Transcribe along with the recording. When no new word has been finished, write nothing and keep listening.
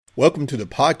Welcome to the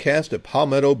podcast of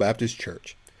Palmetto Baptist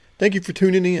Church. Thank you for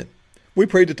tuning in. We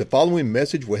pray that the following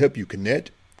message will help you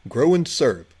connect, grow, and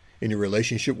serve in your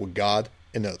relationship with God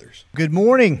and others. Good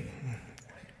morning.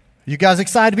 You guys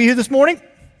excited to be here this morning?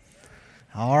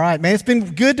 All right, man, it's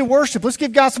been good to worship. Let's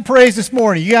give God some praise this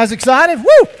morning. You guys excited?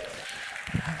 Woo!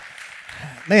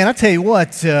 Man, I tell you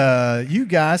what, you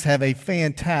guys have a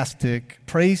fantastic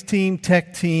praise team,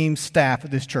 tech team, staff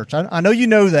at this church. I know you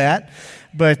know that,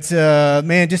 but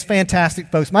man, just fantastic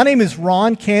folks. My name is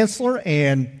Ron Kanzler,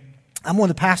 and I'm one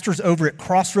of the pastors over at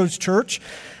Crossroads Church.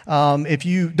 If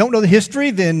you don't know the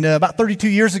history, then about 32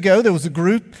 years ago, there was a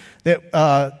group that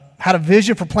had a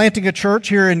vision for planting a church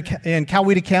here in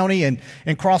Coweta County,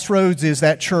 and Crossroads is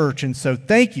that church. And so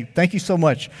thank you so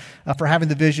much for having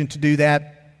the vision to do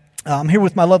that. I'm here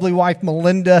with my lovely wife,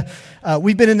 Melinda.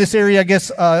 We've been in this area, I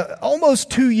guess, almost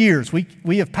 2 years. I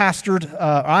have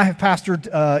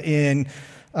pastored in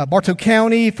Bartow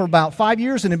County for about 5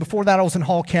 years, and then before that I was in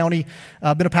Hall County.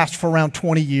 I've been a pastor for around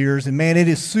 20 years, and man, it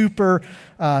is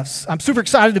I'm super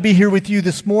excited to be here with you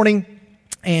this morning,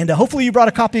 and hopefully you brought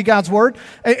a copy of God's Word.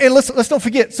 And let's don't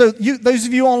forget, so those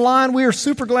of you online, we are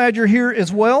super glad you're here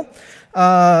as well,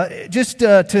 just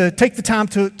to take the time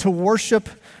to worship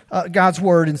God's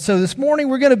Word. And so this morning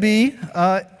we're going to be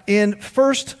in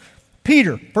 1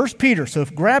 Peter. So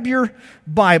grab your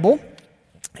Bible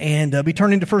and be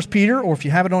turning to 1 Peter, or if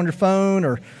you have it on your phone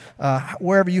or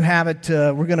wherever you have it,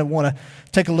 we're going to want to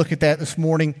take a look at that this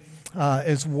morning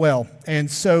as well. And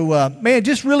so, man,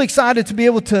 just really excited to be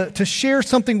able to share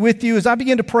something with you as I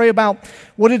begin to pray about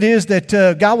what it is that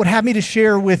God would have me to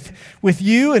share with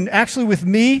you and actually with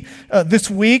me this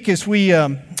week as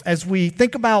we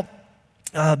think about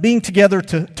being together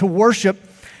to worship.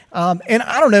 And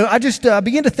I don't know, I just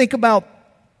began to think about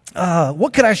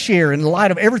what could I share in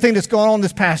light of everything that's gone on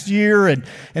this past year and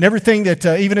everything that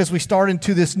even as we start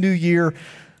into this new year.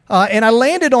 And I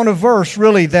landed on a verse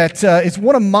really that is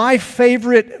one of my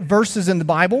favorite verses in the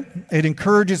Bible. It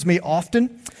encourages me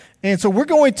often. And so we're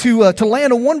going to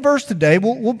land on one verse today.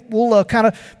 We'll kind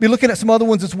of be looking at some other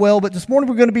ones as well. But this morning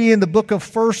we're going to be in the book of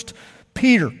 1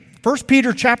 Peter. 1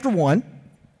 Peter chapter 1.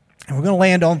 And we're going to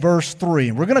land on verse 3.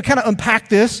 And we're going to kind of unpack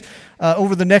this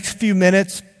over the next few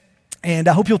minutes. And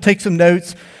I hope you'll take some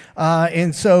notes.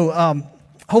 And so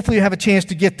hopefully you have a chance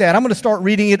to get that. I'm going to start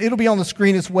reading it. It'll be on the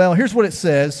screen as well. Here's what it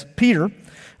says. Peter,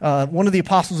 one of the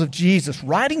apostles of Jesus,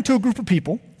 writing to a group of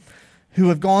people who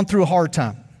have gone through a hard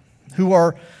time, who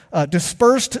are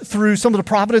dispersed through some of the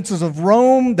providences of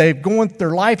Rome.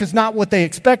 Their life is not what they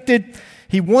expected.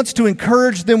 He wants to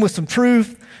encourage them with some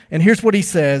truth. And here's what he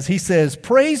says. He says,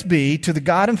 "Praise be to the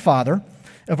God and Father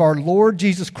of our Lord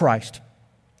Jesus Christ.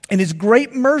 In his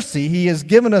great mercy, he has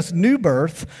given us new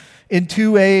birth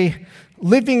into a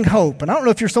living hope." And I don't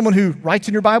know if you're someone who writes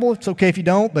in your Bible. It's okay if you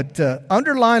don't. But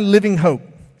underline living hope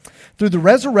through the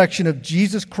resurrection of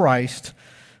Jesus Christ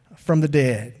from the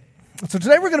dead. So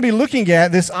today we're going to be looking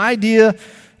at this idea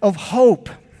of hope.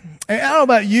 And I don't know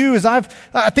about you, as I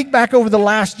think back over the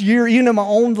last year, even in my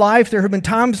own life, there have been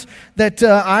times that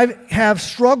I have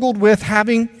struggled with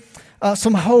having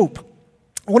some hope.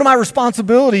 One of my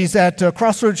responsibilities at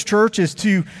Crossroads Church is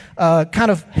to kind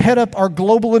of head up our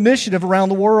global initiative around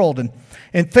the world.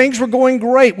 And things were going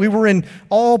great. We were in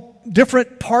all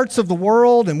different parts of the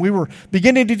world, and we were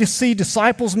beginning to see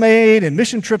disciples made and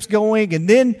mission trips going. And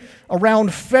then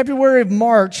around February,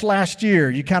 March last year,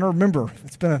 you kind of remember,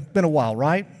 it's been a while,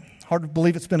 right? Hard to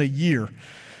believe it's been a year.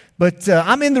 But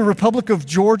I'm in the Republic of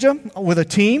Georgia with a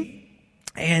team,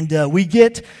 and we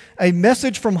get a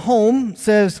message from home that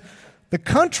says the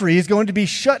country is going to be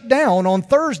shut down on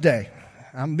Thursday.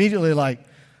 I'm immediately like,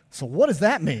 so what does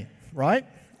that mean, right?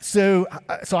 So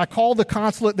I called the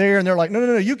consulate there, and they're like,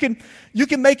 no, you can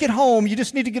make it home. You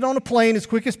just need to get on a plane as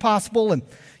quick as possible and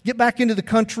get back into the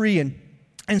country.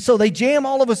 And so they jam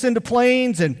all of us into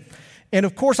planes, and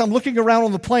of course, I'm looking around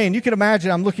on the plane. You can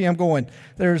imagine I'm going,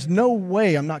 there's no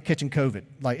way I'm not catching COVID.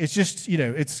 Like, it's just,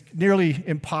 it's nearly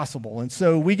impossible. And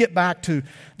so we get back to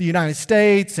the United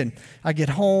States, and I get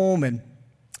home, and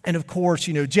of course,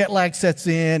 jet lag sets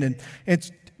in, and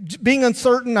it's being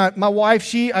uncertain. My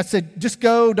wife, I said, just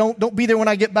go, don't be there when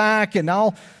I get back, and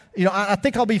I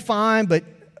think I'll be fine. But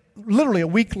literally a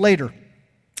week later,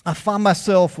 I find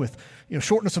myself with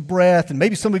shortness of breath, and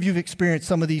maybe some of you have experienced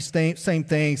some of these same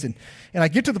things. And I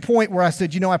get to the point where I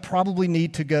said, I probably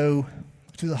need to go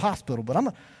to the hospital. But I'm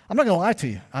not going to lie to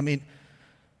you. I mean,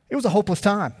 it was a hopeless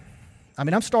time. I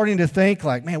mean, I'm starting to think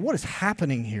like, man, what is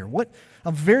happening here? I'm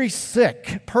a very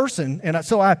sick person. And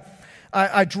so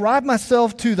I drive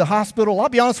myself to the hospital. I'll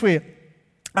be honest with you,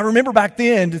 I remember back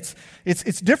then,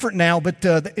 it's different now, but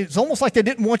it's almost like they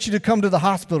didn't want you to come to the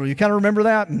hospital. You kind of remember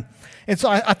that? And so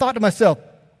I thought to myself,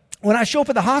 when I show up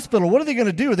at the hospital, what are they going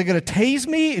to do? Are they going to tase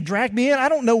me and drag me in? I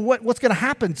don't know what's going to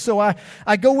happen. So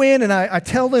I go in and I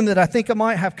tell them that I think I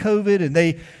might have COVID, and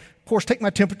they, of course, take my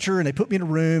temperature and they put me in a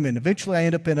room, and eventually I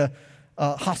end up in a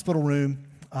hospital room.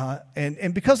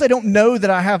 And because they don't know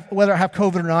that whether I have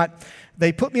COVID or not,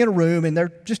 they put me in a room and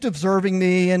they're just observing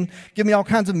me and give me all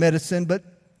kinds of medicine.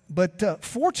 But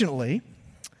fortunately,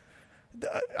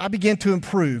 I began to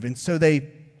improve. And so they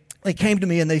came to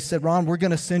me and they said, Ron, we're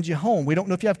going to send you home. We don't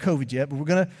know if you have COVID yet, but we're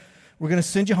going to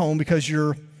send you home because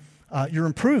you're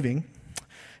improving.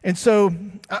 And so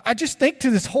I just think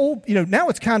to this whole, now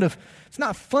it's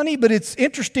not funny, but it's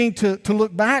interesting to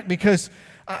look back, because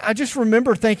I just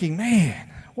remember thinking, man,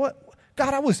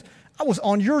 God, I was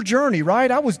on your journey, right?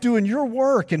 I was doing your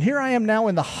work, and here I am now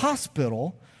in the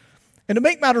hospital. And to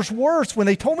make matters worse, when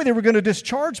they told me they were going to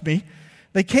discharge me,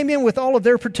 they came in with all of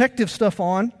their protective stuff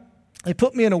on. They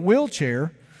put me in a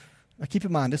wheelchair. Now keep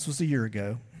in mind, this was a year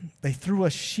ago. They threw a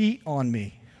sheet on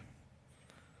me.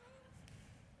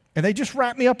 And they just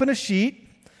wrapped me up in a sheet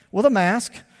with a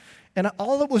mask, and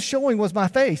all that was showing was my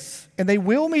face. And they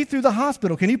wheel me through the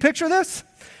hospital. Can you picture this?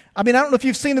 I mean, I don't know if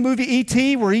you've seen the movie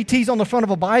E.T., where E.T.'s on the front of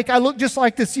a bike. I look just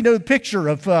like this, picture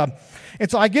of, and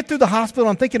so I get through the hospital,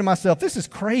 I'm thinking to myself, this is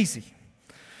crazy.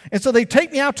 And so they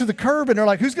take me out to the curb, and they're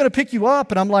like, who's going to pick you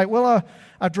up? And I'm like, well,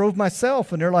 I drove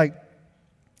myself. And they're like,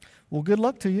 well, good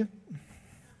luck to you.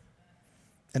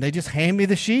 And they just hand me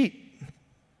the sheet,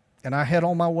 and I head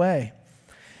on my way.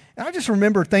 And I just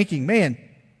remember thinking, man,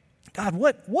 God,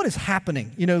 what is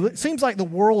happening? It seems like the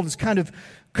world is kind of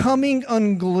coming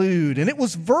unglued. And it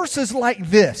was verses like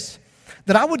this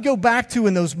that I would go back to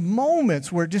in those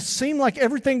moments where it just seemed like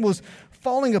everything was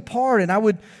falling apart, and I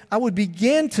would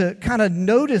begin to kind of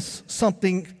notice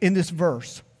something in this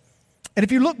verse. And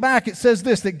if you look back, it says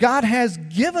this, that God has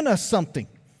given us something.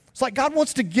 It's like God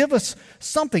wants to give us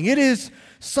something. It is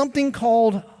something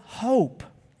called hope,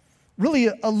 really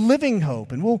a living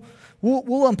hope. And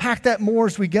we'll unpack that more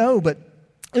as we go. But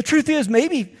the truth is,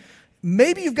 maybe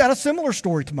you've got a similar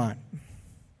story to mine.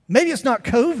 Maybe it's not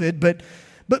COVID, but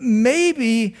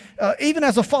maybe even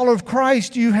as a follower of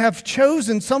Christ, you have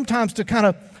chosen sometimes to kind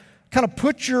of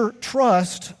put your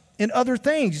trust in other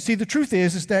things. You see, the truth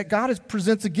is that God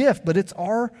presents a gift, but it's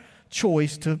our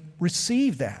choice to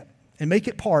receive that and make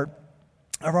it part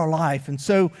of our life. And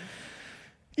so,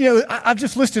 I've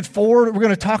just listed 4 that we're going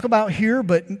to talk about here,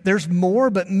 but there's more.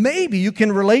 But maybe you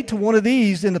can relate to one of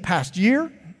these in the past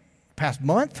year, past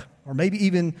month, or maybe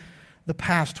even the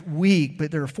past week.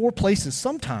 But there are 4 places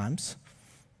sometimes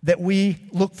that we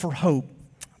look for hope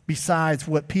besides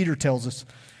what Peter tells us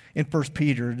in 1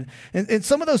 Peter. And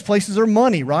some of those places are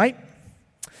money, right?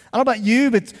 I don't know about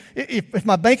you, but if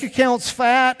my bank account's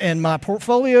fat and my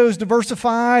portfolio is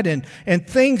diversified and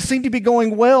things seem to be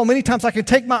going well, many times I can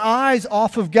take my eyes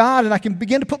off of God and I can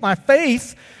begin to put my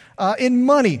faith in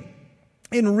money,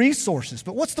 in resources.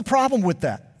 But what's the problem with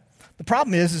that? The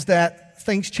problem is that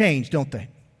things change, don't they?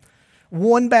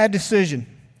 One bad decision,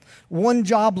 one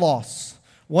job loss,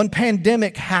 one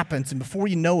pandemic happens, and before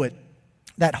you know it,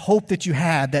 that hope that you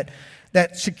had,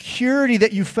 that security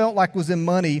that you felt like was in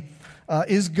money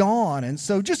is gone. And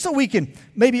so just so we can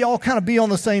maybe all kind of be on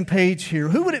the same page here,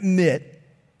 who would admit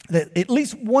that at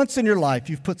least once in your life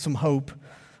you've put some hope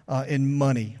in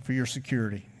money for your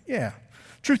security? Yeah.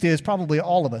 Truth is, probably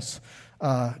all of us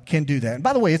can do that. And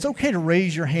by the way, it's okay to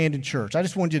raise your hand in church. I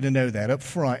just wanted you to know that up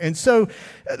front. And so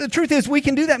the truth is, we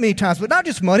can do that many times, but not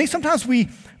just money. Sometimes we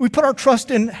put our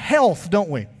trust in health, don't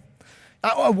we?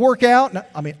 I work out.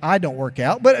 I mean, I don't work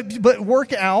out, but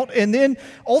work out, and then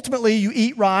ultimately you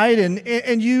eat right,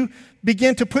 and you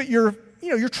begin to put your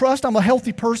trust. I'm a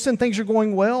healthy person. Things are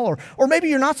going well, or maybe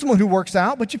you're not someone who works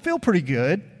out, but you feel pretty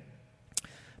good.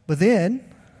 But then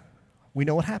we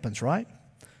know what happens, right?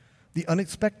 The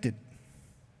unexpected,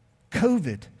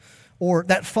 COVID, or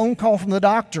that phone call from the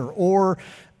doctor, or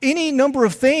any number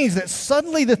of things that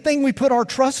suddenly the thing we put our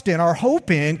trust in, our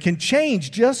hope in, can change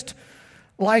just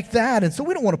like that. And so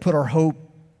we don't want to put our hope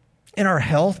in our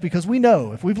health, because we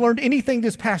know if we've learned anything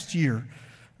this past year,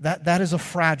 that is a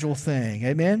fragile thing.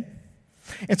 Amen?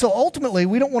 And so ultimately,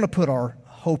 we don't want to put our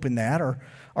hope in that or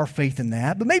our faith in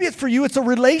that. But maybe it's for you, it's a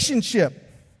relationship.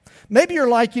 Maybe you're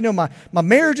like, my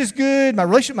marriage is good, my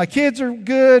relationship with my kids are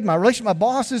good, my relationship with my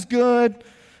boss is good.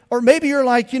 Or maybe you're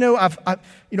like,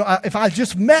 if I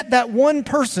just met that one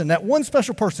person, that one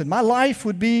special person, my life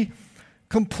would be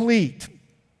complete.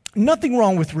 Nothing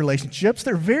wrong with relationships.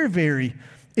 They're very, very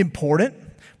important.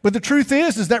 But the truth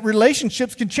is that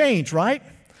relationships can change, right?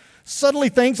 Suddenly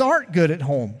things aren't good at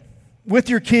home, with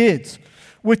your kids,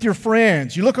 with your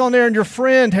friends. You look on there and your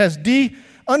friend has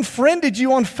unfriended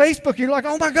you on Facebook. You're like,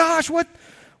 oh my gosh,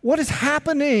 what is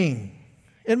happening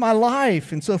in my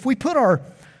life? And so if we put our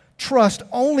trust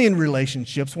only in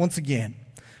relationships, once again,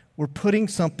 we're putting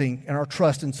something in our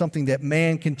trust in something that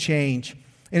man can change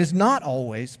and is not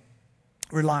always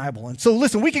reliable. And so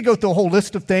listen, we could go through a whole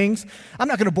list of things. I'm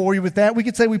not going to bore you with that. We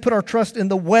could say we put our trust in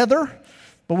the weather,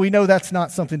 but we know that's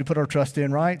not something to put our trust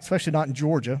in, right? Especially not in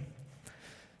Georgia.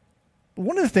 But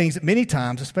one of the things that many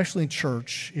times, especially in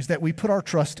church, is that we put our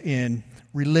trust in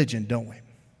religion, don't we?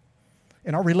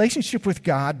 And our relationship with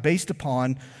God based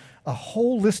upon a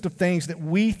whole list of things that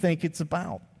we think it's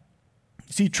about.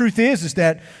 See, truth is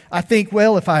that I think,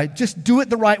 well, if I just do it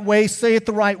the right way, say it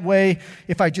the right way,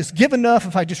 if I just give enough,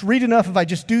 if I just read enough, if I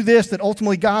just do this, that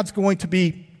ultimately God's going to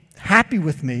be happy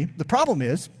with me. The problem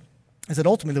is that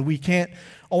ultimately we can't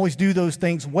always do those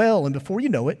things well. And before you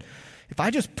know it, if I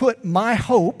just put my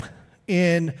hope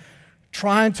in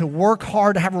trying to work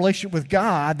hard to have a relationship with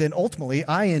God, then ultimately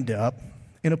I end up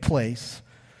in a place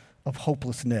of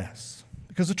hopelessness.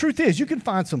 Because the truth is, you can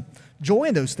find some joy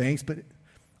in those things, but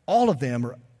all of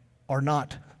them are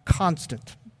not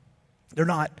constant. They're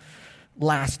not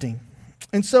lasting.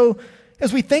 And so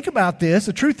as we think about this,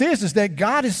 the truth is that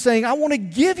God is saying, I want to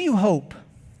give you hope,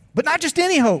 but not just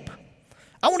any hope.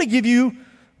 I want to give you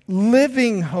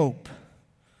living hope.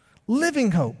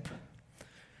 Living hope.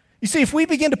 You see, if we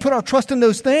begin to put our trust in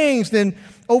those things, then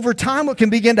over time what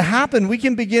can begin to happen, we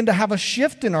can begin to have a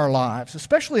shift in our lives,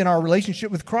 especially in our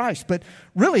relationship with Christ. But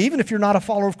really, even if you're not a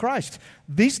follower of Christ,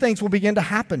 these things will begin to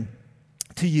happen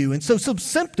to you. And so some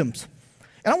symptoms.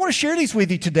 And I want to share these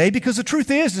with you today because the truth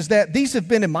is that these have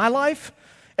been in my life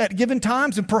at given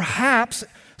times, and perhaps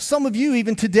some of you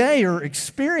even today are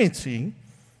experiencing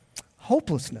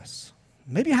hopelessness.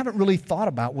 Maybe you haven't really thought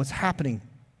about what's happening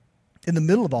in the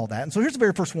middle of all that. And so here's the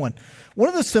very first one. One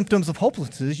of the symptoms of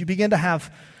hopelessness is you begin to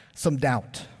have some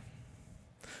doubt.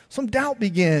 Some doubt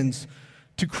begins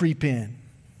to creep in.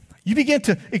 You begin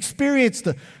to experience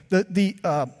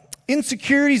the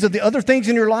insecurities of the other things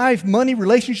in your life, money,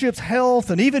 relationships,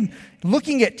 health, and even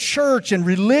looking at church and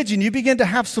religion. You begin to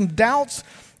have some doubts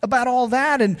about all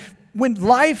that. And when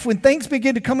things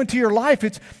begin to come into your life,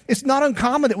 it's not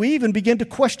uncommon that we even begin to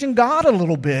question God a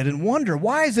little bit and wonder,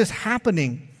 why is this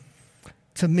happening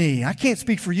to me? I can't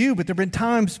speak for you, but there have been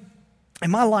times in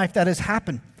my life that has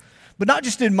happened. But not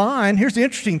just in mine. Here's the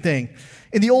interesting thing.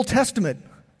 In the Old Testament,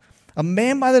 a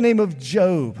man by the name of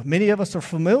Job, many of us are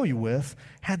familiar with,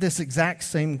 had this exact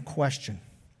same question.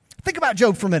 Think about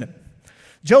Job for a minute.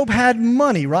 Job had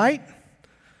money, right?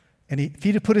 And if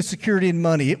he'd have put his security in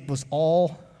money, it was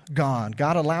all gone.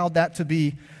 God allowed that to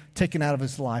be taken out of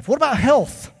his life. What about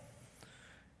health?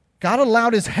 God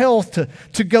allowed his health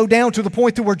to go down to the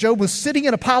point to where Job was sitting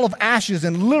in a pile of ashes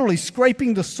and literally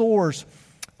scraping the sores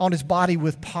on his body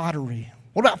with pottery.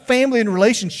 What about family and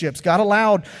relationships? God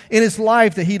allowed in his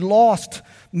life that he lost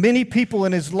many people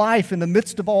in his life in the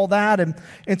midst of all that.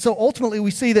 And so ultimately we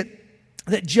see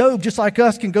that Job, just like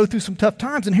us, can go through some tough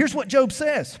times. And here's what Job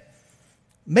says.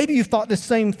 Maybe you've thought the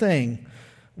same thing.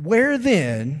 Where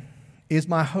then is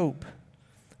my hope?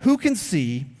 Who can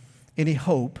see any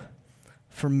hope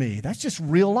for me? That's just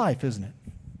real life, isn't it?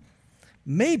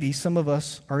 Maybe some of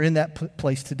us are in that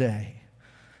place today.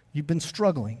 You've been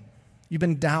struggling. You've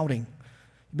been doubting.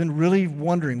 You've been really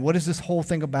wondering, what is this whole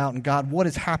thing about? And God, what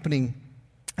is happening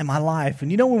in my life?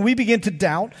 And you know, when we begin to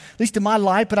doubt, at least in my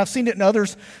life, but I've seen it in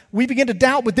others, we begin to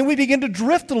doubt, but then we begin to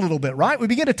drift a little bit, right? We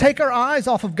begin to take our eyes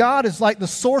off of God as like the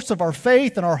source of our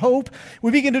faith and our hope.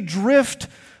 We begin to drift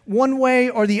one way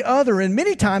or the other. And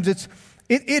many times it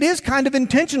is kind of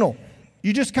intentional.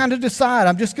 You just kind of decide,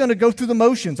 I'm just going to go through the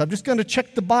motions. I'm just going to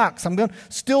check the box. I'm going to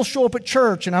still show up at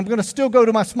church, and I'm going to still go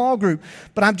to my small group,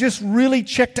 but I'm just really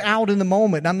checked out in the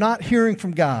moment, and I'm not hearing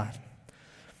from God.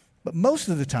 But most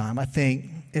of the time, I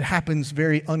think it happens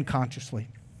very unconsciously.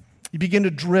 You begin to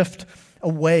drift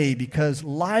away because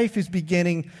life is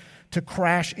beginning to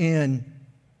crash in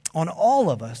on all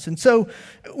of us. And so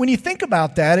when you think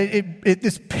about that,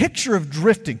 this picture of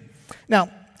drifting.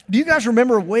 Now, do you guys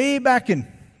remember way back in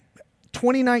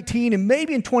 2019 and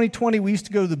maybe in 2020, we used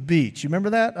to go to the beach? You remember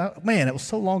that? Man, it was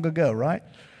so long ago, right?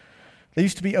 They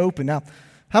used to be open. Now,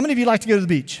 how many of you like to go to the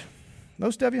beach?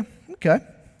 Most of you? Okay.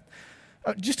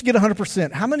 Just to get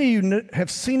 100%, how many of you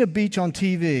have seen a beach on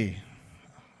TV?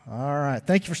 All right.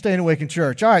 Thank you for staying awake in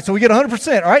church. All right. So we get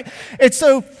 100%. All right. And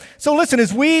so listen,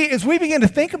 as we begin to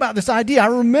think about this idea, I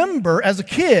remember as a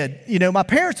kid, my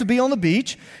parents would be on the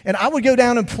beach and I would go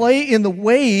down and play in the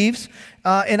waves,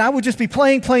 and I would just be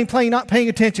playing, not paying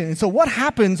attention. And so what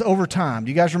happens over time?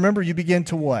 Do you guys remember? You begin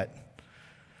to what?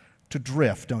 To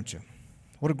drift, don't you?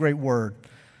 What a great word.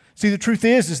 See, the truth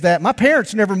is that my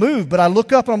parents never moved, but I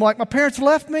look up and I'm like, my parents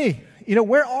left me.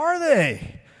 Where are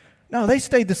they? No, they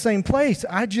stayed the same place.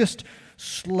 I just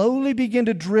slowly begin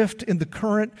to drift in the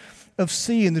current of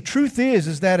sea. And the truth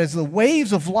is that as the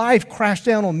waves of life crash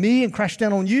down on me and crash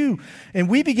down on you, and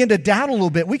we begin to doubt a little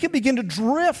bit, we can begin to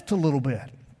drift a little bit.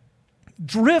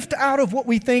 Drift out of what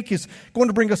we think is going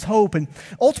to bring us hope. And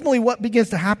ultimately what begins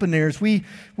to happen there is we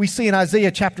see in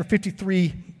Isaiah chapter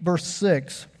 53, verse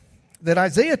 6, that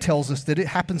Isaiah tells us that it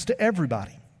happens to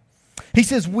everybody. He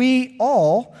says, we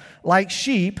all, like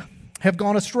sheep, have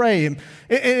gone astray. And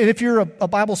if you're a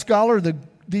Bible scholar,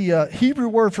 the Hebrew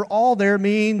word for all there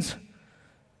means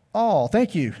all.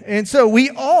 Thank you. And so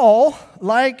we all,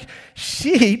 like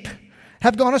sheep,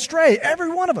 have gone astray.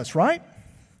 Every one of us, right?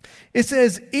 It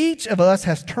says each of us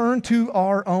has turned to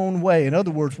our own way. In other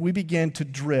words, we begin to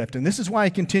drift. And this is why he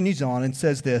continues on and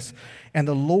says this, and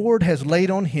the Lord has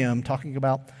laid on him, talking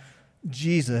about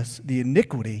Jesus, the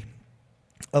iniquity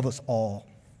of us all.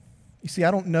 You see,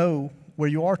 I don't know where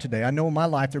you are today. I know in my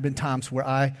life there have been times where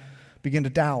I begin to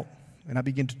doubt and I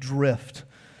begin to drift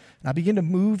and I begin to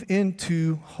move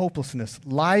into hopelessness.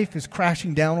 Life is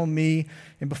crashing down on me,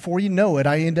 and before you know it,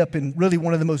 I end up in really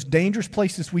one of the most dangerous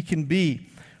places we can be,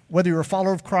 whether you're a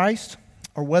follower of Christ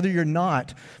or whether you're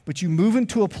not, but you move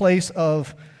into a place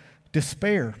of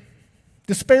despair.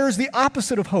 Despair is the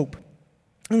opposite of hope.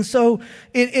 And so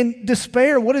in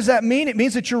despair, what does that mean? It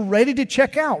means that you're ready to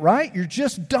check out, right? You're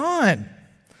just done.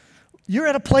 You're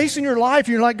at a place in your life,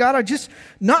 and you're like, God, I'm just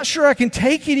not sure I can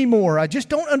take anymore. I just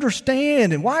don't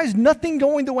understand. And why is nothing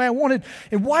going the way I wanted?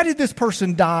 And why did this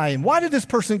person die? And why did this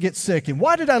person get sick? And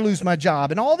why did I lose my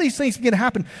job? And all these things begin to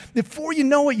happen. Before you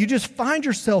know it, you just find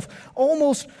yourself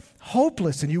almost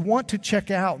hopeless, and you want to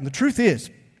check out. And the truth is,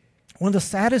 one of the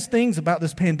saddest things about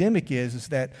this pandemic is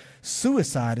that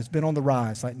suicide has been on the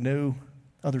rise like no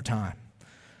other time,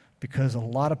 because a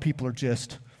lot of people are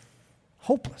just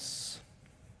hopeless.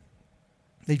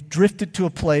 They've drifted to a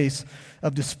place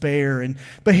of despair.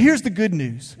 But here's the good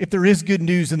news, if there is good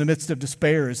news in the midst of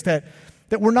despair, is that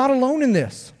we're not alone in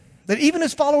this. That even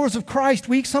as followers of Christ,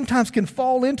 we sometimes can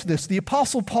fall into this. The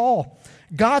Apostle Paul,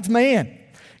 God's man,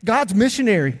 God's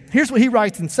missionary, here's what he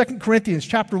writes in 2 Corinthians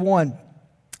chapter 1,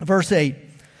 verse 8.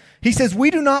 He says,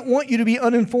 we do not want you to be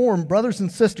uninformed, brothers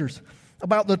and sisters,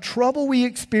 about the trouble we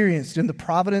experienced in the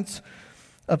province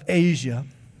of Asia.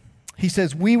 He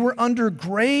says, we were under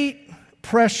great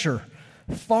pressure,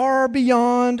 far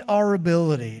beyond our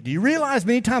ability. Do you realize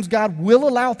many times God will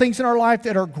allow things in our life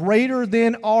that are greater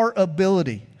than our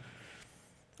ability?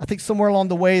 I think somewhere along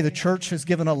the way, the church has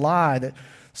given a lie that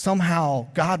somehow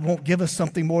God won't give us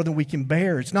something more than we can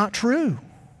bear. It's not true.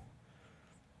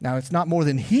 Now, it's not more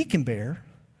than He can bear,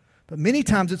 but many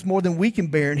times it's more than we can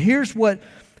bear. And here's what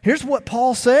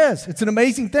Paul says. It's an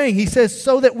amazing thing. He says,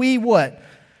 so that we what?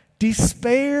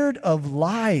 Despaired of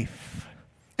life.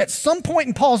 At some point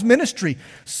in Paul's ministry,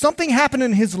 something happened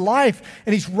in his life,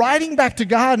 and he's writing back to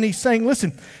God, and he's saying,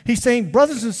 listen, he's saying,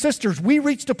 brothers and sisters, we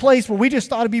reached a place where we just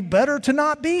thought it'd be better to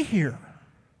not be here.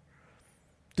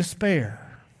 Despair.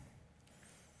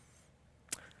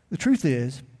 The truth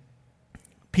is,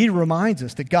 Peter reminds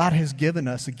us that God has given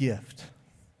us a gift.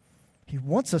 He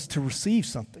wants us to receive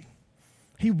something.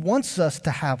 He wants us to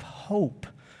have hope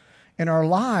in our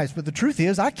lives. But the truth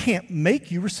is, I can't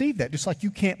make you receive that, just like you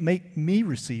can't make me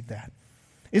receive that.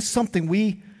 It's something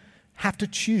we have to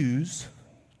choose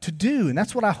to do. And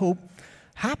that's what I hope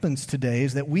happens today,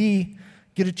 is that we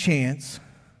get a chance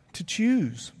to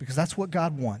choose, because that's what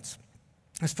God wants.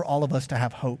 It's for all of us to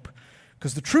have hope.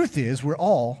 Because the truth is, we're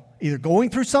all either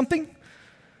going through something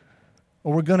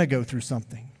or we're going to go through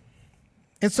something.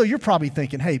 And so you're probably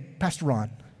thinking, hey, Pastor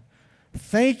Ron,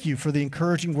 thank you for the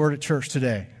encouraging word at church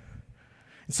today.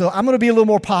 And so I'm going to be a little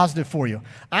more positive for you.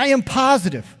 I am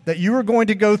positive that you are going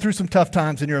to go through some tough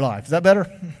times in your life. Is that better?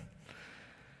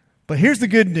 But here's the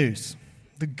good news.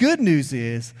 The good news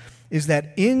is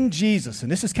that in Jesus, and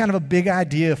this is kind of a big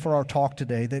idea for our talk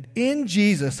today, that in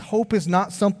Jesus, hope is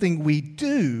not something we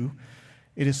do,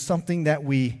 it is something that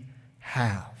we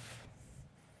have.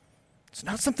 It's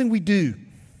not something we do.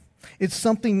 It's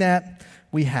something that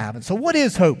we have. And so what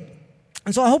is hope?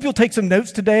 And so I hope you'll take some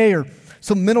notes today, or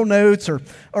some mental notes, or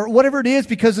whatever it is,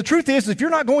 because the truth is, if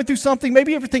you're not going through something,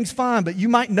 maybe everything's fine, but you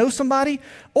might know somebody,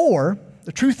 or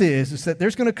the truth is that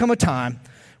there's going to come a time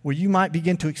where you might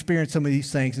begin to experience some of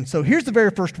these things. And so here's the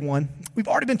very first one. We've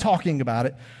already been talking about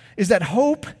it, is that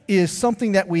hope is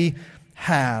something that we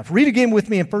have. Read again with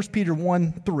me in 1 Peter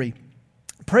 1:3.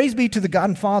 Praise be to the God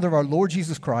and Father of our Lord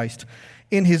Jesus Christ.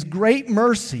 In his great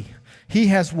mercy, he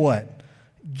has what?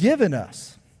 Given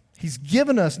us. He's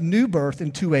given us new birth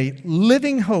into a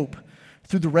living hope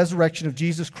through the resurrection of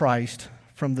Jesus Christ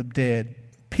from the dead.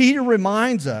 Peter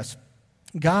reminds us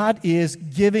God is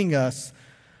giving us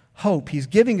hope. He's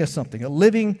giving us something, a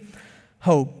living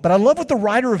hope. But I love what the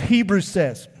writer of Hebrews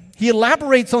says. He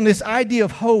elaborates on this idea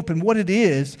of hope and what it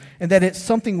is, and that it's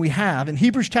something we have. In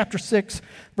Hebrews chapter 6,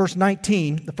 verse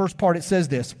 19, the first part, it says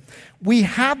this: we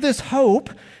have this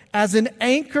hope as an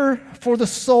anchor for the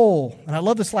soul. And I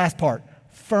love this last part: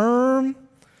 firm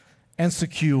and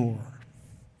secure.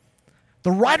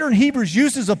 The writer in Hebrews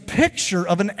uses a picture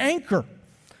of an anchor.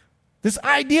 This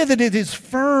idea that it is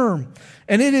firm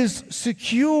and it is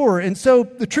secure. And so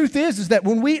the truth is that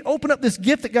when we open up this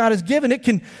gift that God has given, it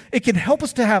can help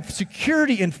us to have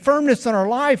security and firmness in our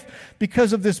life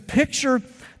because of this picture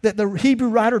that the Hebrew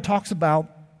writer talks about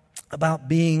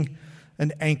being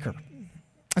an anchor.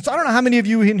 And so I don't know how many of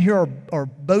you in here are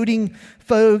boating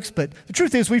folks, but the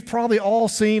truth is we've probably all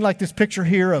seen like this picture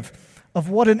here of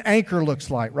what an anchor looks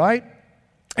like, right?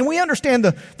 And we understand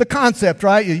the concept,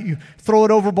 right? You throw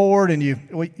it overboard and you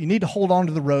need to hold on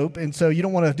to the rope, and so you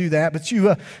don't want to do that, but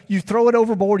you throw it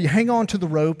overboard, you hang on to the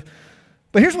rope.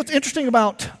 But here's what's interesting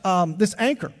about this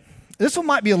anchor. This one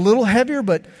might be a little heavier,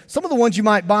 but some of the ones you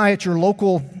might buy at your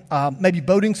local maybe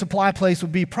boating supply place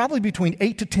would be probably between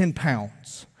 8 to 10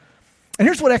 pounds. And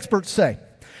here's what experts say.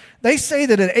 They say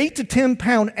that an 8 to 10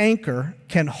 pound anchor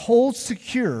can hold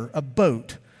secure a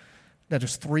boat that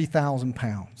is 3,000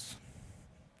 pounds.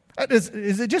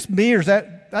 Is it just me, or is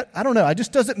that, I don't know. It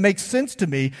just doesn't make sense to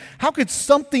me. How could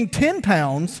something 10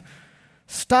 pounds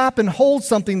stop and hold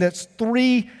something that's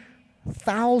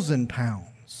 3,000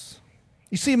 pounds?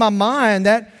 You see, in my mind,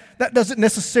 that doesn't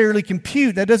necessarily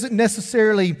compute. That doesn't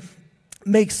necessarily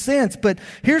make sense. But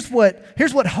here's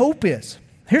what hope is.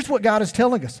 Here's what God is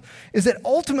telling us, is that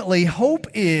ultimately hope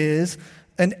is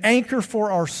an anchor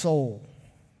for our soul.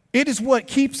 It is what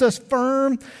keeps us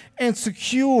firm and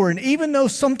secure. And even though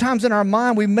sometimes in our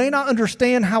mind we may not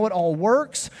understand how it all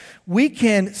works, we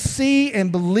can see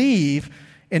and believe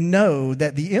and know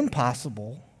that the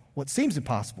impossible, what seems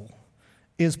impossible,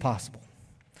 is possible.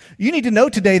 You need to know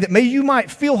today that maybe you might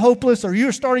feel hopeless, or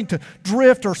you're starting to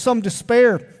drift, or some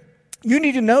despair. You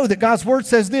need to know that God's word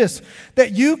says this,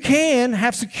 that you can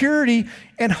have security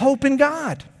and hope in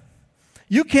God.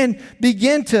 You can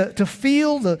begin to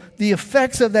feel the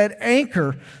effects of that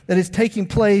anchor that is taking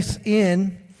place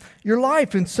in your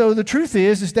life. And so the truth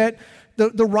is that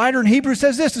the writer in Hebrews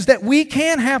says this, is that we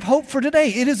can have hope for today.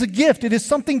 It is a gift. It is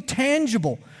something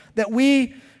tangible that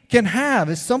we can have.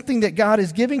 It's something that God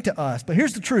is giving to us. But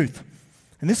here's the truth,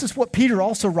 and this is what Peter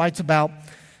also writes about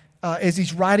as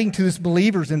he's writing to his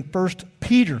believers in 1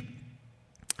 Peter,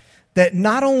 that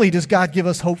not only does God give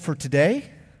us hope for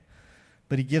today,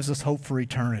 but he gives us hope for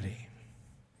eternity.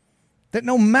 That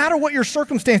no matter what your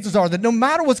circumstances are, that no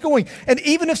matter what's going, and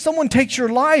even if someone takes your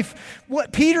life,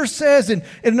 what Peter says in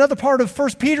another part of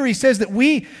 1 Peter, he says that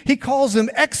he calls them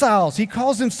exiles, he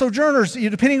calls them sojourners,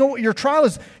 depending on what your trial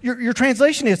is, your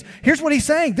translation is. Here's what he's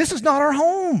saying: this is not our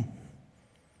home.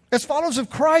 As followers of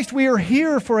Christ, we are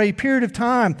here for a period of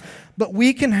time, but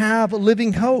we can have a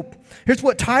living hope. Here's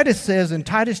what Titus says in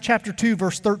Titus chapter 2,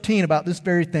 verse 13 about this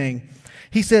very thing.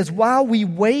 He says, while we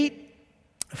wait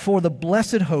for the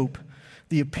blessed hope,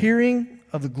 the appearing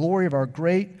of the glory of our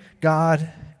great God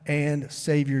and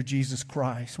Savior, Jesus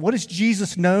Christ. What is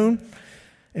Jesus known?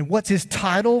 And what's his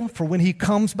title for when he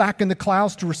comes back in the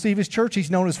clouds to receive his church? He's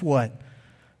known as what?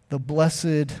 The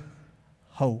blessed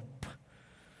hope.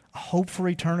 A hope for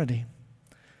eternity.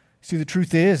 See, the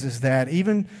truth is that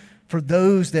even for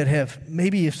those that have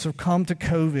maybe succumbed to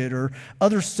COVID or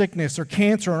other sickness or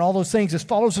cancer and all those things, as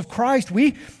followers of Christ,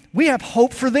 we have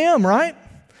hope for them, right?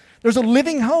 There's a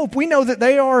living hope. We know that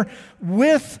they are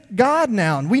with God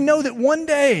now. And we know that one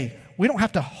day, we don't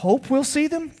have to hope we'll see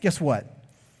them. Guess what?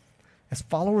 As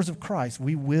followers of Christ,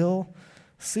 we will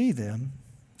see them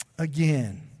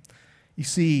again. You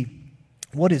see,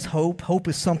 what is hope? Hope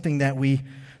is something that we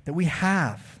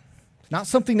have. It's not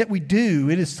something that we do.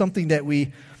 It is something that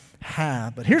we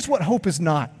have. But here's what hope is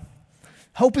not.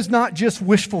 Hope is not just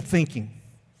wishful thinking.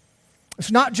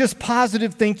 It's not just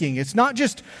positive thinking. It's not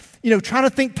just, trying to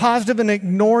think positive and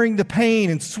ignoring the pain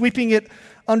and sweeping it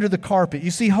under the carpet. You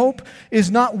see, hope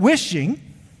is not wishing.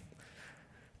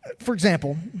 For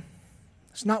example,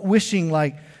 it's not wishing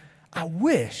like, I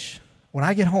wish when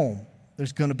I get home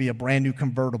there's going to be a brand new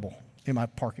convertible. in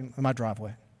my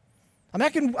driveway? I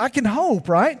mean, I can hope,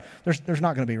 right? There's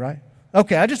not going to be, right?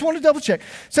 Okay, I just want to double check.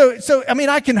 So I mean,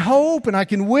 I can hope and I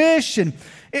can wish and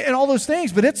all those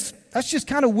things, but that's just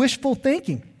kind of wishful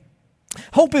thinking.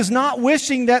 Hope is not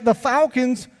wishing that the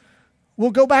Falcons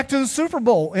will go back to the Super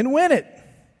Bowl and win it.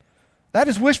 That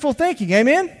is wishful thinking,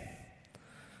 amen?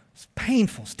 It's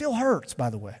painful. Still hurts, by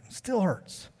the way. Still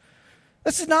hurts.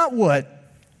 This is not what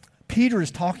Peter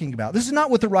is talking about. This is not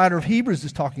what the writer of Hebrews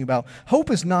is talking about. Hope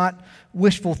is not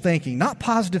wishful thinking, not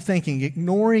positive thinking,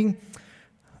 ignoring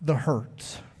the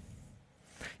hurt.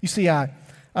 You see, I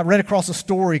read across a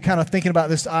story kind of thinking about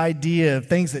this idea of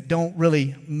things that don't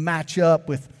really match up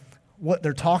with what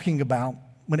they're talking about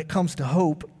when it comes to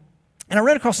hope. And I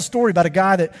read across a story about a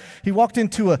guy that he walked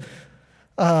into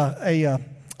a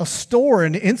store,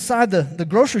 and inside the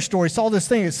grocery store he saw this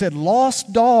thing. It said,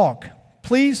 "Lost dog,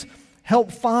 please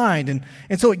help find."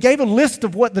 And so it gave a list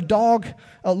of what the dog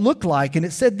looked like, and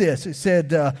it said this. It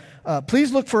said,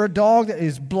 "Please look for a dog that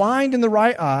is blind in the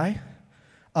right eye,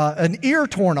 an ear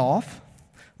torn off,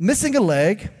 missing a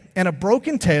leg, and a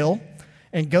broken tail,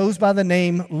 and goes by the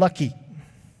name Lucky."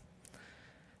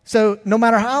 So no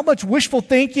matter how much wishful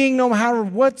thinking, no matter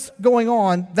what's going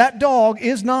on, that dog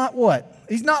is not what?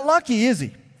 He's not lucky, is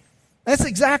he? That's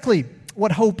exactly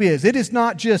what hope is. It is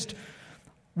not just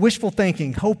wishful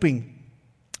thinking, hoping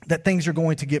that things are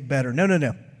going to get better.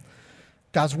 No.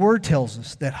 God's Word tells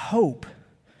us that hope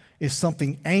is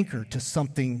something anchored to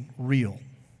something real.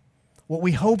 What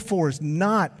we hope for is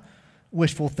not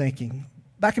wishful thinking.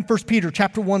 Back in 1 Peter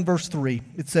chapter 1, verse 3,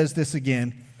 it says this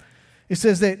again. It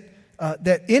says that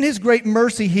in His great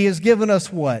mercy He has given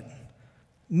us what?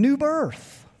 New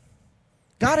birth.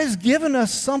 God has given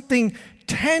us something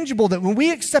tangible that when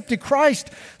we accepted Christ,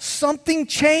 something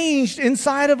changed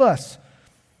inside of us.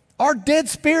 Our dead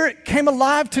spirit came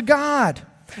alive to God.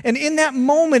 And in that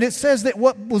moment, it says that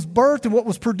what was birthed and what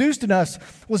was produced in us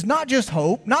was not just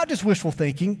hope, not just wishful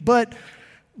thinking, but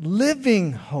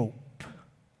living hope.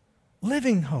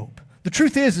 Living hope. The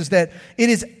truth is that it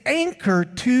is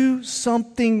anchored to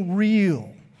something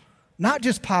real, not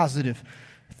just positive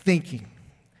thinking.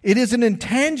 It is an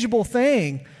intangible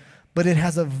thing, but it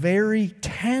has a very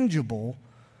tangible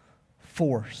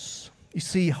force. You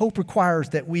see, hope requires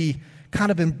that we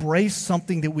kind of embrace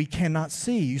something that we cannot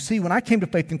see. You see, when I came to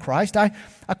faith in Christ, I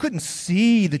couldn't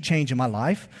see the change in my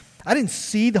life. I didn't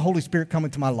see the Holy Spirit come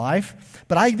into my life,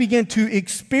 but I began to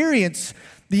experience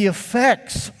the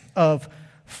effects of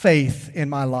faith in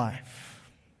my life.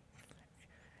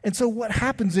 And so what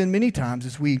happens in many times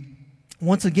is we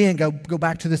once again go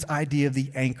back to this idea of the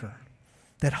anchor.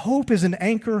 That hope is an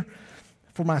anchor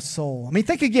for my soul. I mean,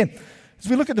 think again, as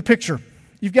we look at the picture,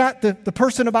 you've got the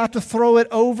person about to throw it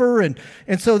over, and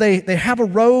so they have a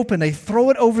rope and they throw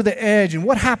it over the edge, and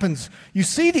what happens? You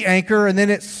see the anchor and then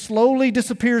it slowly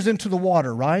disappears into the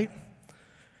water, right?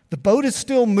 The boat is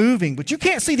still moving, but you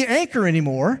can't see the anchor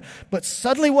anymore. But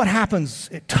suddenly what happens?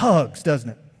 It tugs, doesn't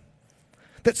it?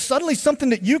 That suddenly something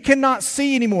that you cannot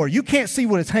see anymore. You can't see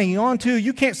what it's hanging on to.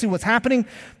 You can't see what's happening,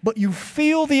 but you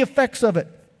feel the effects of it.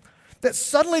 That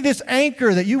suddenly this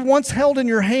anchor that you once held in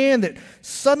your hand that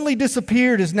suddenly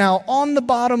disappeared is now on the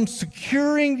bottom,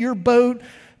 securing your boat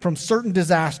from certain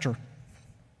disaster,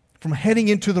 from heading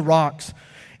into the rocks.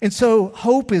 And so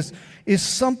hope is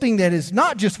something that is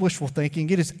not just wishful thinking,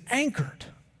 it is anchored.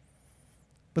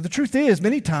 But the truth is,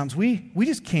 many times we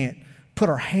just can't put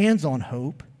our hands on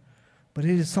hope, but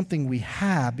it is something we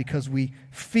have because we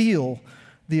feel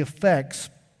the effects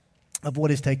of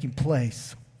what is taking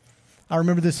place. I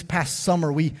remember this past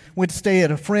summer, we went to stay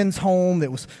at a friend's home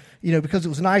that was, because it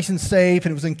was nice and safe,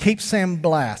 and it was in Cape San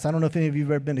Blas. I don't know if any of you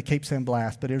have ever been to Cape San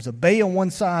Blas, but there's a bay on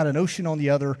one side, an ocean on the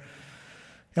other.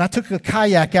 And I took a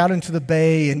kayak out into the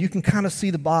bay, and you can kind of see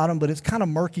the bottom, but it's kind of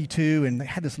murky too, and they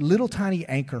had this little tiny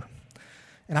anchor.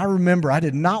 And I remember I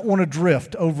did not want to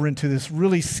drift over into this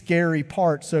really scary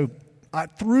part, so I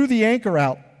threw the anchor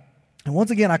out, and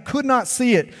once again, I could not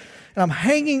see it. And I'm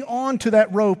hanging on to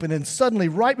that rope, and then suddenly,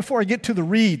 right before I get to the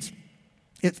reeds,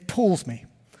 it pulls me.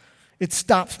 It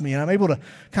stops me, and I'm able to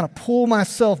kind of pull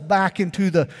myself back into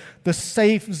the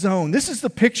safe zone. This is the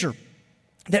picture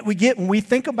that we get when we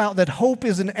think about that hope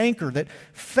is an anchor, that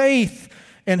faith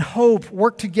and hope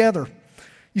work together.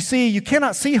 You see, you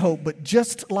cannot see hope, but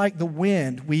just like the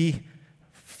wind, we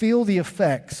feel the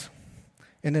effects,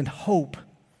 and then hope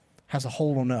has a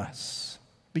hold on us,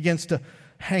 begins to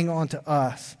hang on to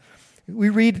us. We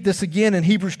read this again in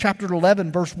Hebrews chapter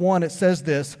 11, verse 1. It says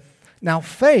this, "Now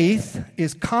faith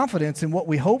is confidence in what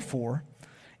we hope for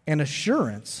and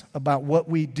assurance about what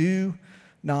we do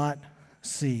not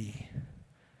see."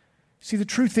 See, the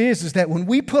truth is that when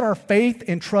we put our faith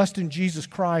and trust in Jesus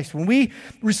Christ, when we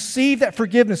receive that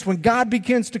forgiveness, when God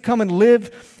begins to come and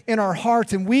live in our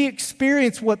hearts, and we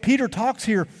experience what Peter talks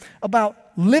here about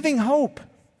living hope,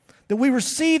 that we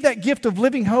receive that gift of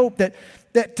living hope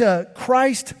that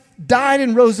Christ died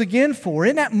and rose again for.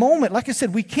 In that moment, like I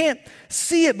said, we can't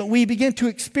see it, but we begin to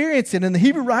experience it. And the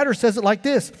Hebrew writer says it like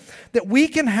this, that we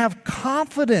can have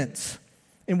confidence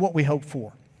in what we hope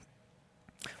for.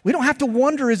 We don't have to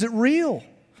wonder, is it real?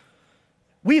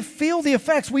 We feel the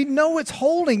effects. We know it's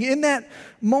holding in that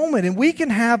moment, and we can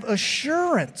have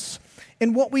assurance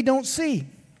in what we don't see.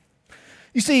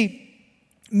 You see,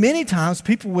 many times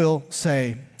people will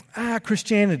say,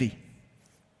 Christianity,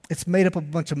 it's made up of a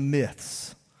bunch of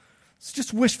myths. It's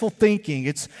just wishful thinking.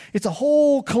 It's a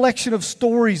whole collection of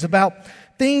stories about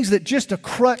things that just a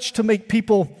crutch to make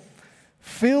people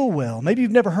feel well. Maybe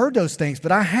you've never heard those things,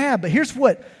 but I have. But here's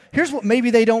what maybe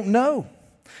they don't know,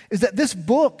 is that this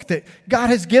book that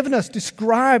God has given us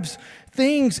describes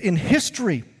things in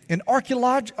history, in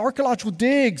archaeological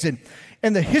digs,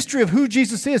 and the history of who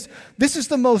Jesus is. This is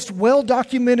the most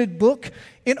well-documented book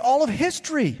in all of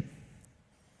history.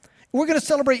 We're going to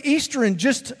celebrate Easter in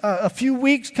just a few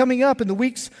weeks coming up, in the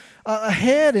weeks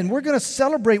ahead, and we're going to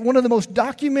celebrate one of the most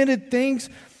documented things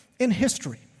in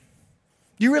history.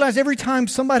 You realize every time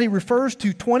somebody refers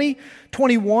to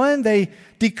 2021, they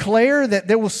declare that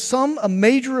there was a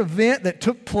major event that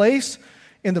took place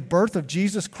in the birth of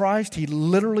Jesus Christ. He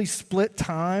literally split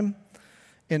time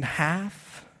in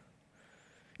half.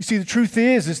 You see, the truth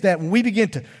is that when we begin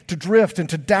to drift and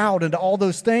to doubt and to all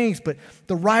those things, but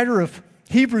the writer of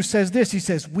Hebrews says this, he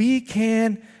says, we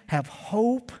can have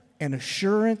hope and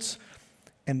assurance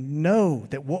and know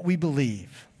that what we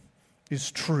believe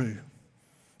is true.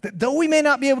 That though we may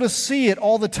not be able to see it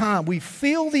all the time, we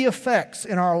feel the effects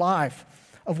in our life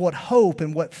of what hope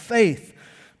and what faith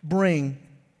bring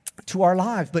to our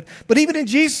lives. But even in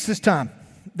Jesus' time,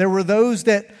 there were those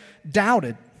that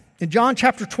doubted. In John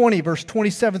chapter 20, verse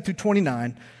 27 through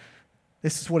 29,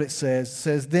 this is what it says. It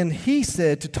says, then he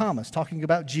said to Thomas, talking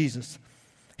about Jesus,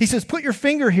 he says, put your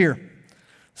finger here.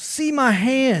 See my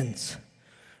hands.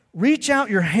 Reach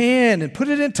out your hand and put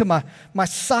it into my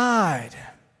side.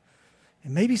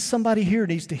 And maybe somebody here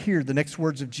needs to hear the next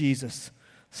words of Jesus.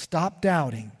 Stop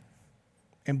doubting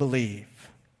and believe.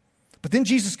 But then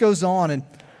Jesus goes on, and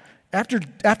after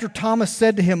Thomas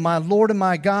said to him, my Lord and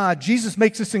my God, Jesus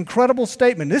makes this incredible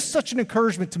statement. This is such an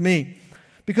encouragement to me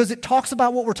because it talks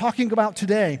about what we're talking about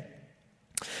today.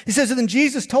 He says, and then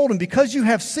Jesus told him, because you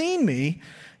have seen me,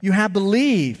 you have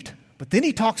believed. But then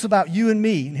he talks about you and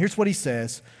me. And here's what he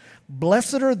says.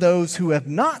 Blessed are those who have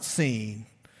not seen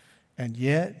and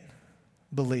yet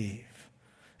believe.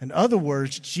 In other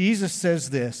words, Jesus says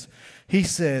this. He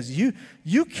says, you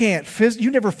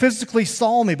never physically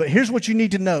saw me, but here's what you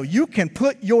need to know. You can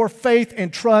put your faith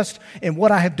and trust in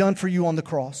what I have done for you on the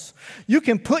cross. You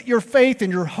can put your faith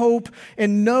and your hope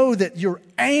and know that your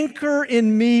anchor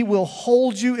in me will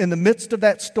hold you in the midst of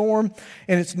that storm.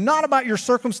 And it's not about your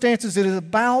circumstances. It is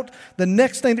about the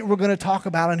next thing that we're going to talk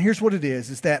about. And here's what it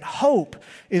is that hope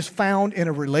is found in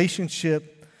a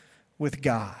relationship with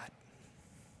God.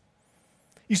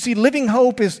 You see, living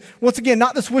hope is, once again,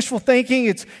 not this wishful thinking.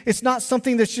 It's not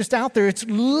something that's just out there. It's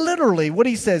literally what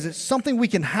he says. It's something we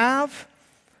can have,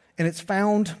 and it's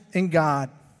found in God.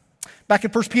 Back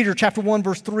in 1 Peter chapter 1,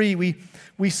 verse 3,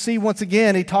 we see once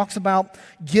again, he talks about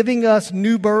giving us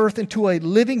new birth into a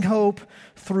living hope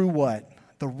through what?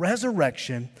 The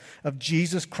resurrection of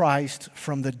Jesus Christ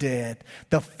from the dead.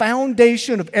 The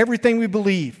foundation of everything we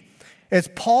believe. As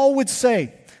Paul would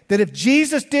say, that if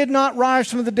Jesus did not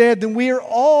rise from the dead, then we are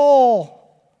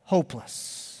all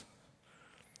hopeless.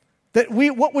 That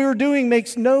what we were doing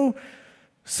makes no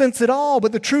sense at all.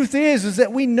 But the truth is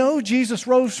that we know Jesus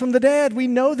rose from the dead. We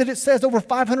know that it says over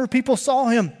 500 people saw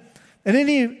him. And then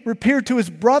he appeared to his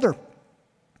brother.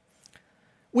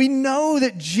 We know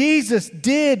that Jesus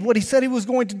did what he said he was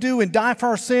going to do and die for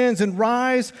our sins and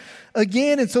rise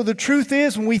again. And so the truth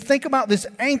is, when we think about this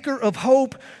anchor of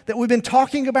hope that we've been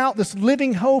talking about, this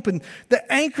living hope, and the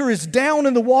anchor is down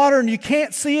in the water and you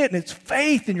can't see it, and it's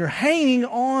faith and you're hanging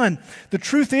on. The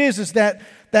truth is that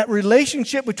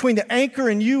relationship between the anchor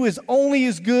and you is only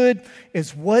as good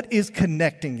as what is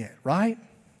connecting it, right?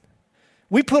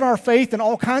 We put our faith in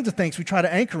all kinds of things we try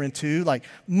to anchor into, like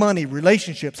money,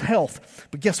 relationships, health.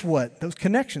 But guess what? Those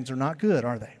connections are not good,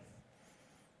 are they?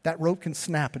 That rope can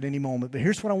snap at any moment. But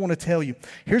here's what I want to tell you.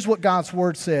 Here's what God's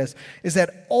word says, is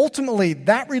that ultimately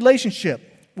that relationship,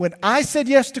 when I said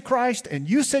yes to Christ and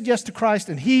you said yes to Christ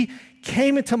and he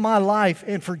came into my life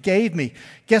and forgave me,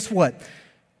 guess what?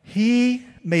 He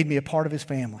made me a part of his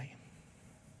family.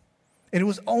 And it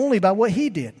was only by what he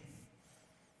did.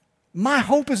 My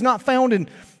hope is not found in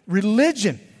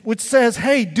religion, which says,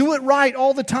 hey, do it right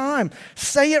all the time.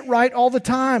 Say it right all the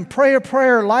time. Pray a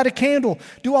prayer, light a candle,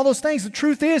 do all those things. The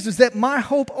truth is that my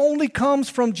hope only comes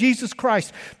from Jesus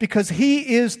Christ because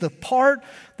he is the part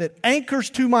that anchors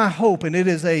to my hope, and it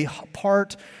is a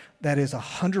part that is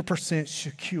 100%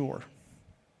 secure.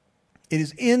 It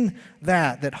is in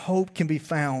that hope can be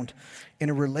found in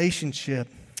a relationship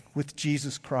with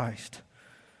Jesus Christ.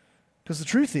 Because the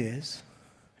truth is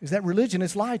that religion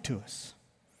has lied to us.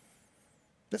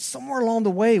 That somewhere along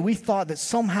the way we thought that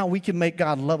somehow we could make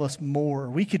God love us more.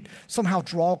 We could somehow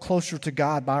draw closer to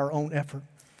God by our own effort.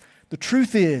 The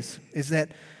truth is that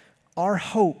our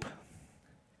hope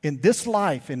in this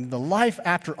life and the life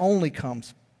after only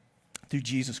comes through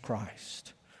Jesus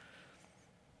Christ.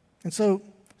 And so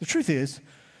the truth is,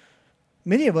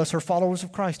 many of us are followers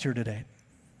of Christ here today.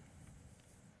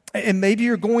 And maybe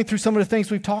you're going through some of the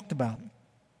things we've talked about.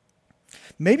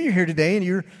 Maybe you're here today and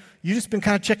you've just been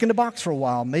kind of checking the box for a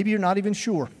while. Maybe you're not even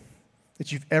sure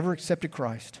that you've ever accepted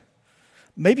Christ.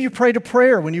 Maybe you prayed a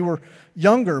prayer when you were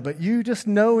younger, but you just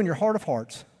know in your heart of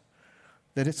hearts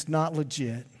that it's not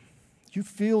legit. You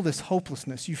feel this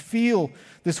hopelessness. You feel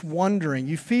this wondering.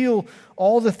 You feel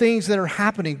all the things that are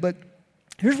happening. But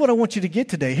here's what I want you to get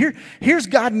today. Here's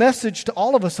God's message to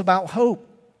all of us about hope.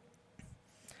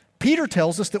 Peter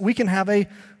tells us that we can have a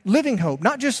living hope,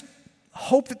 not just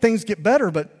hope that things get better,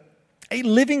 but a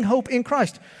living hope in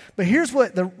Christ. But here's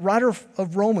what the writer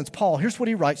of Romans, Paul, here's what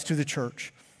he writes to the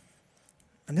church.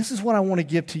 And this is what I want to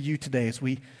give to you today as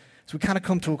we kind of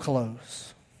come to a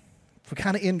close, as we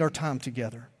kind of end our time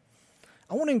together.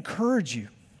 I want to encourage you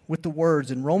with the words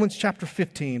in Romans chapter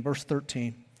 15, verse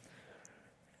 13.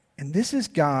 And this is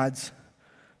God's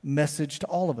message to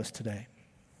all of us today.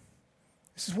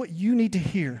 This is what you need to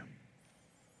hear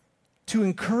to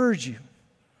encourage you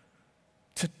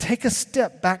to take a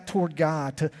step back toward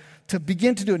God, to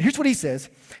begin to do it. Here's what he says.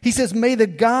 He says, may the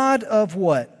God of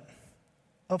what?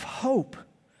 Of hope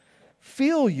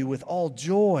fill you with all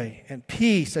joy and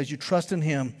peace as you trust in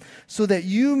him, so that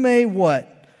you may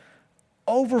what?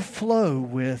 Overflow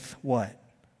with what?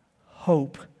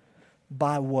 Hope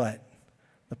by what?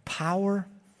 The power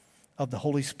of the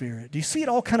Holy Spirit. Do you see it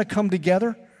all kind of come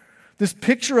together? This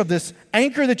picture of this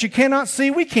anchor that you cannot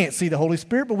see. We can't see the Holy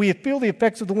Spirit, but we feel the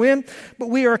effects of the wind. But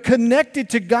we are connected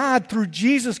to God through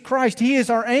Jesus Christ. He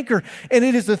is our anchor. And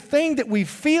it is a thing that we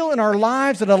feel in our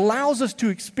lives that allows us to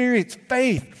experience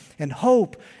faith and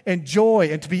hope and joy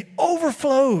and to be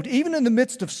overflowed, even in the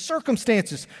midst of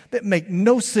circumstances that make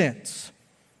no sense.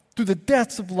 Through the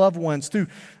deaths of loved ones, through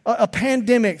a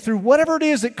pandemic, through whatever it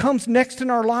is that comes next in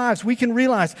our lives, we can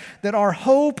realize that our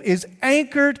hope is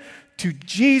anchored to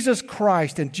Jesus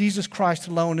Christ and Jesus Christ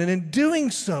alone. And in doing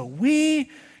so,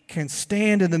 we can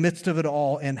stand in the midst of it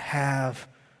all and have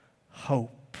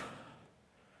hope.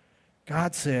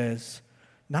 God says,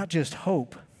 not just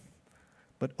hope,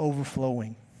 but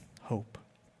overflowing hope.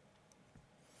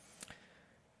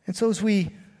 And so as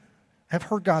we have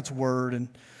heard God's word and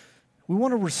we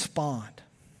want to respond,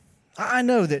 I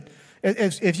know that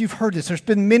as you've heard this, there's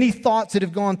been many thoughts that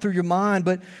have gone through your mind,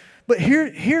 but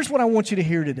here's what I want you to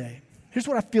hear today. Here's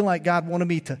what I feel like God wanted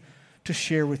me to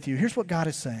share with you. Here's what God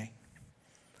is saying.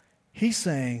 He's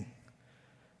saying,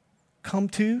 come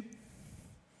to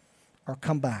or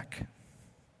come back.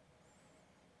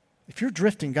 If you're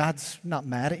drifting, God's not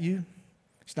mad at you.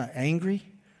 He's not angry.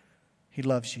 He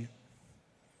loves you.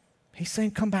 He's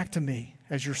saying, come back to me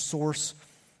as your source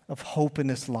of hope in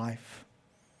this life,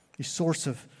 your source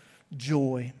of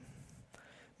joy.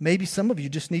 Maybe some of you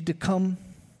just need to come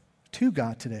to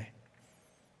God today.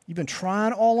 You've been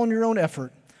trying all on your own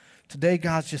effort. Today,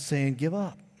 God's just saying, give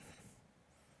up.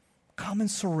 Come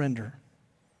and surrender.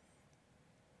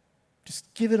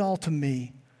 Just give it all to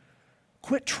me.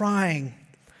 Quit trying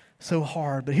so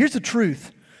hard. But here's the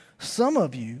truth. Some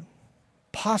of you,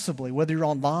 possibly, whether you're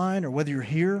online or whether you're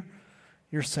here,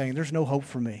 you're saying, there's no hope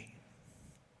for me.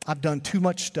 I've done too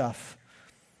much stuff.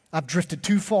 I've drifted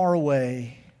too far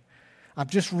away. I'm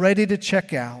just ready to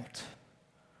check out.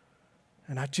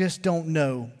 And I just don't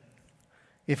know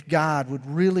if God would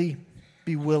really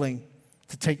be willing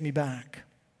to take me back.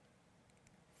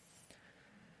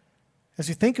 As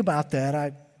you think about that,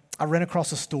 I ran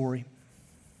across a story.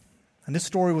 And this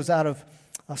story was out of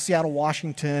Seattle,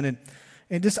 Washington.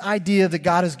 And this idea that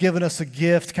God has given us a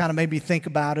gift kind of made me think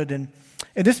about it. And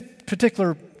this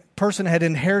particular person had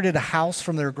inherited a house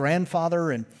from their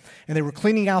grandfather. And they were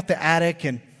cleaning out the attic.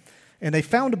 And they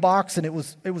found a box, and it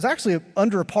was actually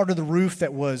under a part of the roof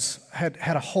that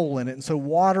had a hole in it. And so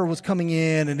water was coming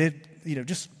in, and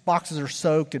just boxes are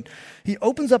soaked. And he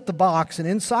opens up the box, and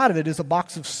inside of it is a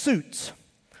box of suits.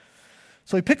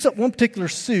 So he picks up one particular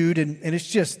suit, and it's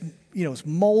just, it's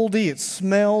moldy, it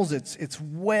smells, it's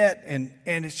wet, and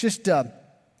it's just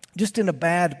in a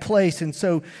bad place. And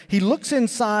so he looks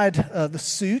inside the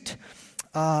suit,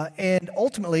 and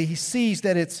ultimately he sees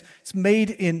that it's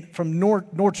made from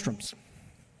Nordstrom's.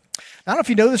 I don't know if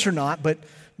you know this or not, but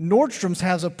Nordstrom's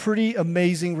has a pretty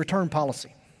amazing return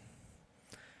policy.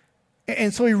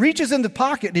 And so he reaches in the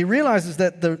pocket and he realizes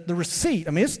that the receipt,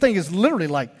 this thing is literally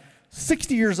like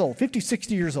 60 years old, 50,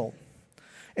 60 years old.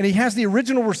 And he has the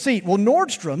original receipt. Well,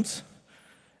 Nordstrom's,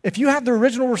 if you have the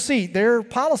original receipt, their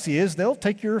policy is they'll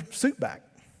take your suit back.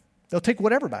 They'll take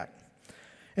whatever back.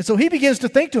 And so he begins to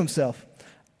think to himself,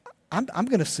 I'm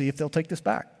going to see if they'll take this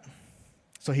back.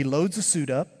 So he loads the suit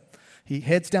up. He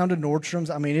heads down to Nordstrom's.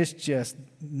 It's just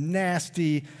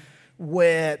nasty,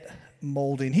 wet,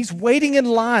 moldy. And he's waiting in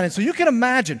line. And so you can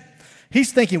imagine,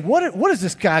 he's thinking, what is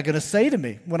this guy going to say to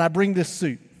me when I bring this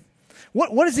suit?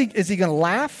 What is he going to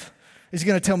laugh? Is he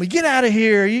going to tell me, get out of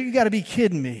here, you got to be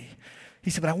kidding me? He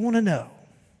said, but I want to know.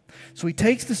 So he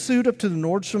takes the suit up to the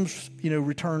Nordstrom's,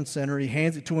 return center. He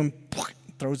hands it to him,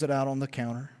 throws it out on the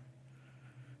counter.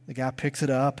 The guy picks it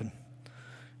up and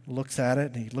looks at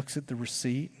it, and he looks at the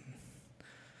receipt.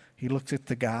 He looks at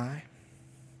the guy.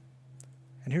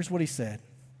 And here's what he said.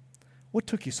 What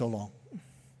took you so long?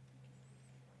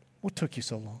 What took you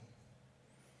so long?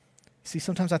 See,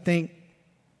 sometimes I think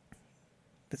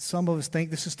that some of us think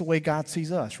this is the way God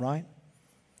sees us, right?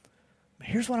 But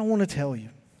here's what I want to tell you,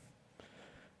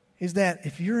 is that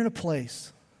if you're in a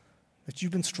place that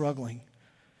you've been struggling,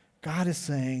 God is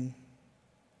saying,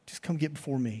 just come get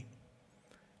before me.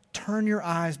 Turn your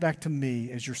eyes back to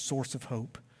me as your source of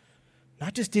hope.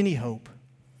 Not just any hope,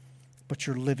 but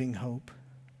your living hope.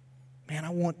 Man, I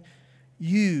want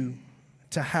you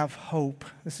to have hope.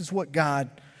 This is what God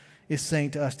is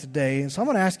saying to us today. And so I'm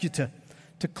going to ask you to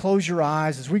close your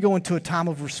eyes as we go into a time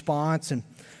of response. And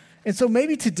so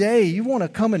maybe today you want to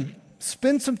come and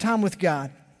spend some time with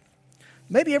God.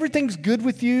 Maybe everything's good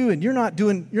with you and you're not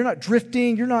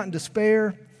drifting, you're not in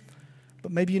despair,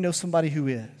 but maybe you know somebody who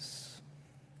is.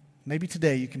 Maybe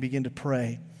today you can begin to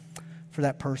pray for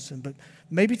that person. But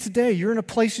maybe today you're in a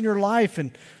place in your life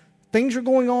and things are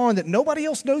going on that nobody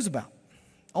else knows about.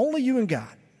 Only you and God.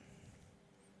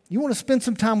 You want to spend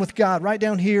some time with God right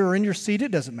down here or in your seat,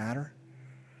 it doesn't matter.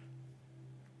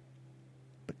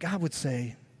 But God would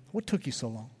say, what took you so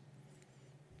long?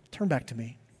 Turn back to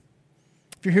me.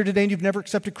 If you're here today and you've never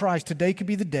accepted Christ, today could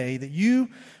be the day that you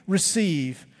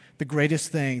receive the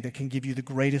greatest thing that can give you the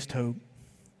greatest hope,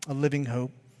 a living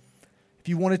hope. If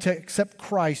you wanted to accept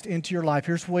Christ into your life,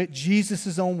 here's what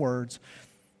Jesus' own words.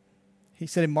 He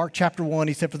said in Mark chapter 1,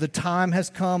 he said, for the time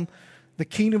has come, the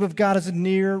kingdom of God is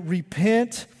near,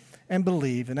 repent and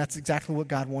believe. And that's exactly what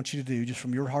God wants you to do, just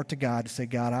from your heart to God, to say,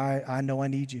 God, I know I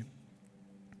need you.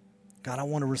 God, I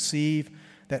want to receive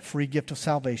that free gift of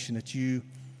salvation that you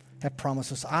have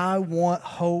promised us. I want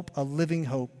hope, a living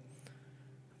hope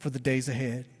for the days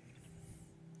ahead.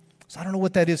 So I don't know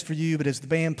what that is for you, but as the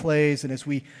band plays and as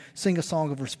we sing a song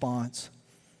of response,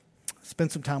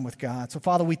 spend some time with God. So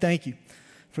Father, we thank you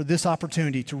for this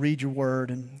opportunity to read your word.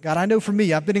 And God, I know for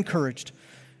me, I've been encouraged.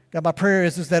 God, my prayer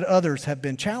is that others have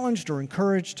been challenged or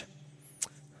encouraged.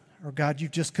 Or God,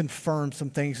 you've just confirmed some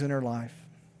things in their life.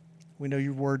 We know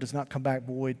your word does not come back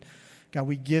void. God,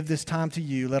 we give this time to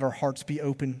you. Let our hearts be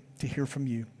open to hear from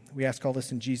you. We ask all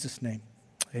this in Jesus' name.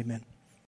 Amen.